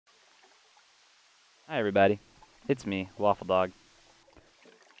Hi everybody, it's me, Waffle Dog,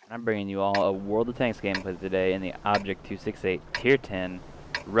 and I'm bringing you all a World of Tanks gameplay today in the Object 268 Tier 10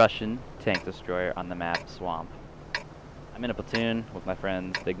 Russian Tank Destroyer on the map Swamp. I'm in a platoon with my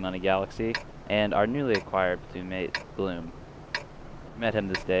friends Big Money Galaxy and our newly acquired platoon mate, Gloom. Met him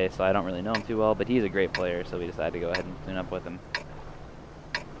this day, so I don't really know him too well, but he's a great player, so we decided to go ahead and platoon up with him.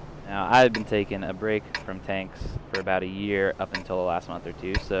 Now, I've been taking a break from tanks for about a year up until the last month or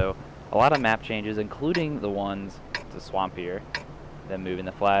two, so a lot of map changes, including the ones to Swamp here. Them moving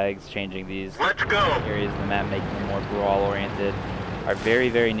the flags, changing these areas of the map, making them more brawl-oriented, are very,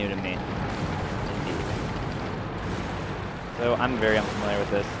 very new to me. Indeed. So I'm very unfamiliar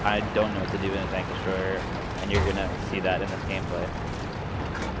with this. I don't know what to do in a tank destroyer, and you're going to see that in this gameplay.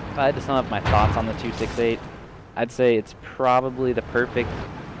 If I had to sum up my thoughts on the 268, I'd say it's probably the perfect,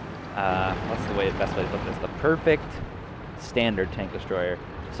 what's the best way to put this? The perfect standard tank destroyer.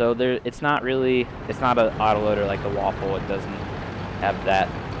 So it's not an autoloader like the Waffle. It doesn't have that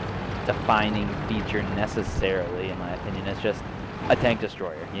defining feature necessarily, in my opinion. It's just a tank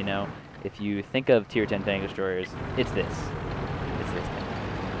destroyer, you know? If you think of Tier 10 tank destroyers, it's this. It's this thing.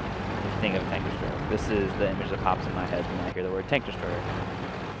 If you think of a tank destroyer, this is the image that pops in my head when I hear the word tank destroyer.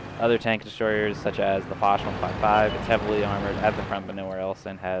 Other tank destroyers, such as the Foch 155, it's heavily armored at the front but nowhere else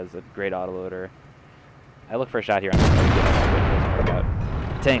and has a great autoloader. I look for a shot here on the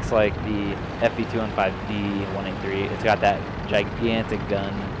tanks like the FV215B 183, it's got that gigantic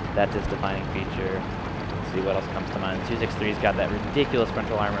gun, that's its defining feature. Let's see what else comes to mind. The 263's got that ridiculous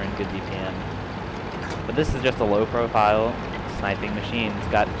frontal armor and good DPM. But this is just a low profile sniping machine. It's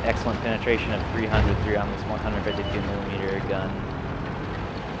got excellent penetration of 303 on this 152mm gun.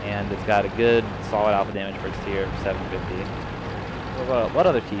 And it's got a good solid alpha damage for its tier of 750. Well, what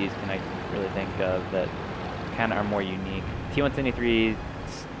other Ts can I really think of that kind of are more unique? T173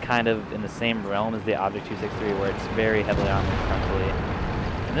 kind of in the same realm as the Object 263, where it's very heavily armored frontally.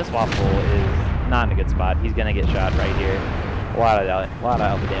 And this Waffle is not in a good spot. He's going to get shot right here. A lot of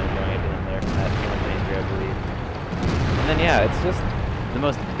alpha damage going into him there from that T173, I believe. And then yeah, it's just the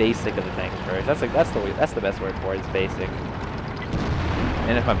most basic of the tank destroyers. That's the best word for it. It's basic.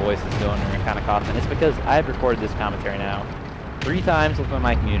 And if my voice is going and kind of coughing, it's because I've recorded this commentary now 3 times with my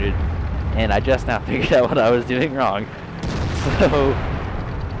mic muted, and I just now figured out what I was doing wrong. So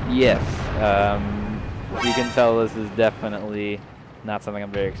yes, you can tell this is definitely not something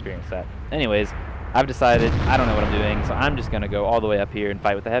I'm very experienced at. Anyways, I've decided I don't know what I'm doing, so I'm just going to go all the way up here and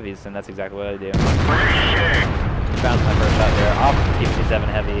fight with the heavies, and that's exactly what I do. Bounced my first shot there off the T-57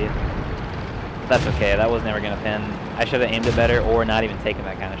 heavy. That's okay, that was never going to pin. I should have aimed it better or not even taken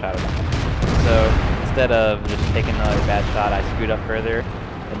that kind of shot at all. So instead of just taking another bad shot, I screwed up further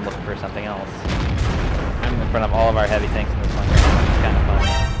and looked for something else. I'm in front of all of our heavy tanks in this one, which is kind of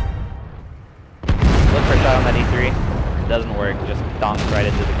funny. Look for a shot on that E3. It doesn't work, just donks right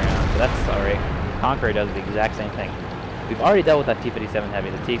into the ground. But that's alright. Conqueror does the exact same thing. We've already dealt with that T-57 heavy,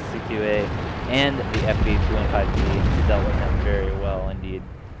 the T-62A, and the FV215B dealt with him very well indeed.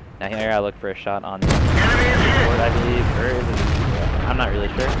 Now here I look for a shot on the board, I believe, or is it, I'm not really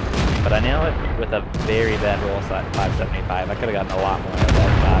sure, but I nail it with a very bad roll side 575. I could have gotten a lot more of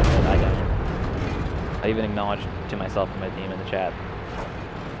that shot, but I got it. I even acknowledged to myself and my team in the chat.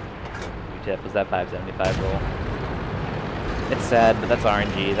 UTF was that 575 roll. It's sad, but that's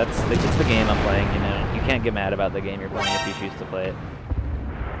RNG. It's the game I'm playing, you know. You can't get mad about the game you're playing if you choose to play it.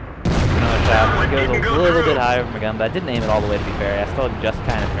 Another shot. It goes a little bit higher from my gun, but I didn't aim it all the way to be fair. I still just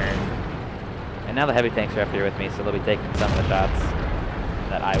kind of turned. And now the heavy tanks are up here with me, so they'll be taking some of the shots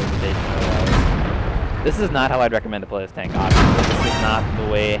that I would be taking otherwise. This is not how I'd recommend to play this tank, obviously. This is not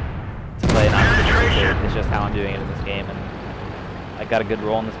the way to play an Object. It's just how I'm doing it in this game. And I got a good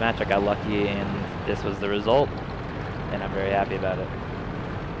roll in this match. I got lucky, and this was the result. And I'm very happy about it.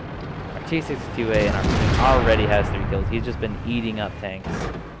 Our T-62A in our team already has 3 kills. He's just been eating up tanks.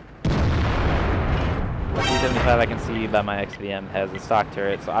 The T-75, I can see by my XVM, has a stock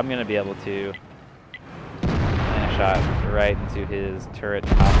turret, so I'm going to be able to land a shot right into his turret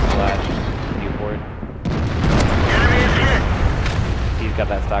top / viewport. He's got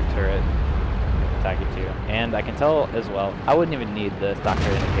that stock turret attacker too. And I can tell as well, I wouldn't even need the stock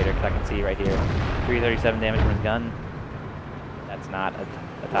turret indicator because I can see right here 337 damage from his gun. That's not a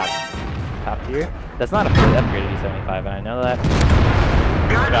top tier. That's not a fully upgraded E75, and I know that.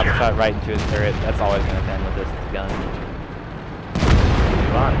 Drop a shot right into his turret. That's always going to pin with this gun.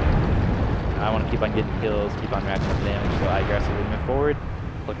 Move on. I want to keep on getting kills, keep on racking up damage, so I aggressively move forward.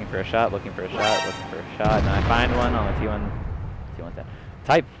 Looking for a shot, looking for a shot, looking for a shot. And I find one on the T110.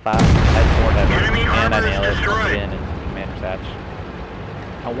 Type 5, Type 4 heavy, and I nail it. Put it in Commander's Hatch.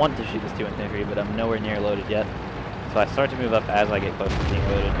 I want to shoot this 2 infantry, but I'm nowhere near loaded yet. So I start to move up as I get close to being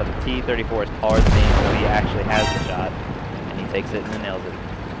loaded, but the T-34 is taller than me, so he actually has the shot, and he takes it and then nails it.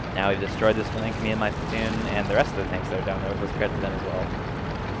 Now we've destroyed this flank, me and my platoon, and the rest of the tanks that are down there, let's credit to them as well.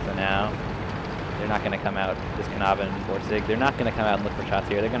 So now, they're not going to come out, this Knaven and Borsig, they're not going to come out and look for shots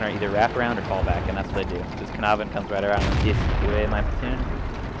here. They're going to either wrap around or fall back, and that's what they do. This Knaven comes right around and TS2A my platoon,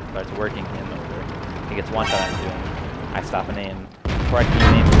 starts working him over. He gets one shot into him. I stop and aim. Before I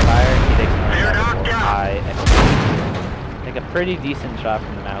can aim to fire, he takes another shot before I take a pretty decent shot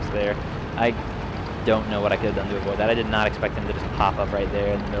from the mouse there. I don't know what I could have done to avoid that. I did not expect him to just pop up right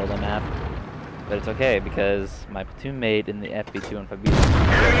there in the middle of the map. But it's okay, because my platoon mate in the FB215B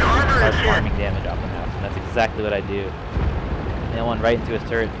starts farming damage off the mouse, and that's exactly what I do. Nail one right into his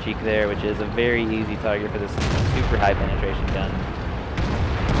turret cheek there, which is a very easy target for this super high penetration gun.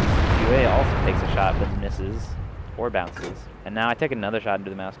 2A also takes a shot, but misses, or bounces. And now I take another shot into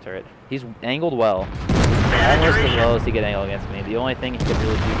the mouse turret. He's angled well, almost as well as he could angle against me. The only thing he could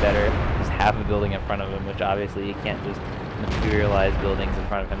really do better is have a building in front of him, which obviously he can't just materialize buildings in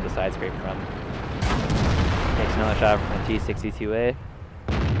front of him to side scrape from. Takes another shot from the T-62A,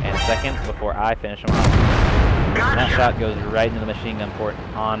 and a second before I finish him off. And that shot goes right into the machine gun port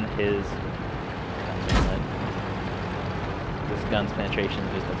on his gun. This gun's penetration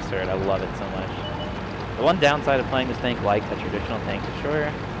is just absurd. I love it so much. The one downside of playing this tank like a traditional tank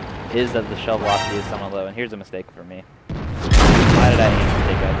destroyer is that the shell velocity is somewhat low, and here's a mistake for me. Why did I aim to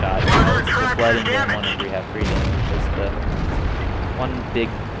take that shot? I was just letting game 1 and 3 have free damage. It's the one big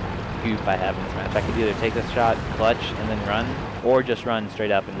goof I have in this match. I could either take this shot, clutch, and then run, or just run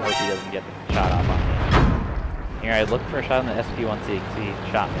straight up and hope he doesn't get the shot off on me. Here I look for a shot on the SP-1C because he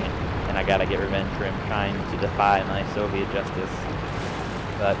shot me, and I gotta get revenge for him trying to defy my Soviet justice.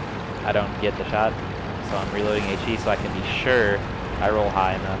 But I don't get the shot, so I'm reloading HE so I can be sure I roll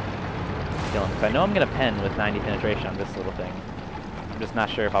high enough to kill him. Because I know I'm gonna pen with 90 penetration on this little thing. I'm just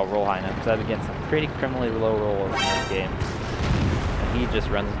not sure if I'll roll high enough because I've been getting some pretty criminally low rolls in this game. He just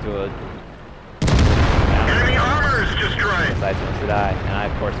runs into a enemy armor is destroyed. Decides he wants to die, and I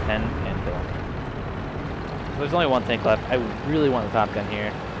of course pen and kill him. So there's only one tank left. I really want the top gun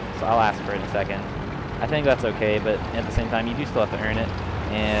here, so I'll ask for it in a second. I think that's okay, but at the same time, you do still have to earn it.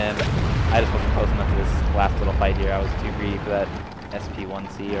 And I just wasn't close enough to this last little fight here. I was too greedy for that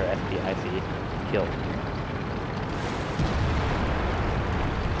SP-1C or SPIC kill.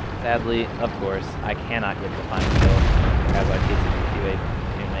 Sadly, of course, I cannot get the final kill as our T-62A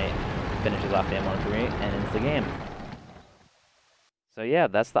teammate finishes off the M13 and ends the game. So yeah,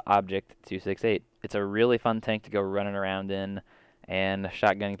 that's the Object 268. It's a really fun tank to go running around in and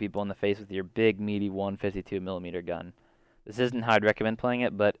shotgunning people in the face with your big, meaty 152mm gun. This isn't how I'd recommend playing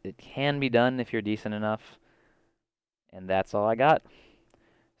it, but it can be done if you're decent enough. And that's all I got.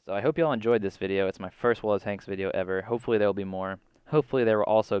 So I hope you all enjoyed this video. It's my first World of Tanks video ever. Hopefully there will be more. Hopefully there will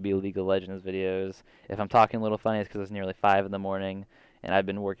also be League of Legends videos. If I'm talking a little funny, it's because it's nearly 5 in the morning, and I've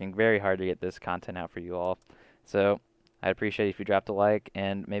been working very hard to get this content out for you all. So I'd appreciate it if you dropped a like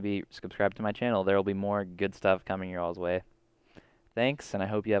and maybe subscribe to my channel. There will be more good stuff coming your all's way. Thanks, and I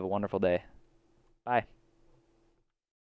hope you have a wonderful day. Bye.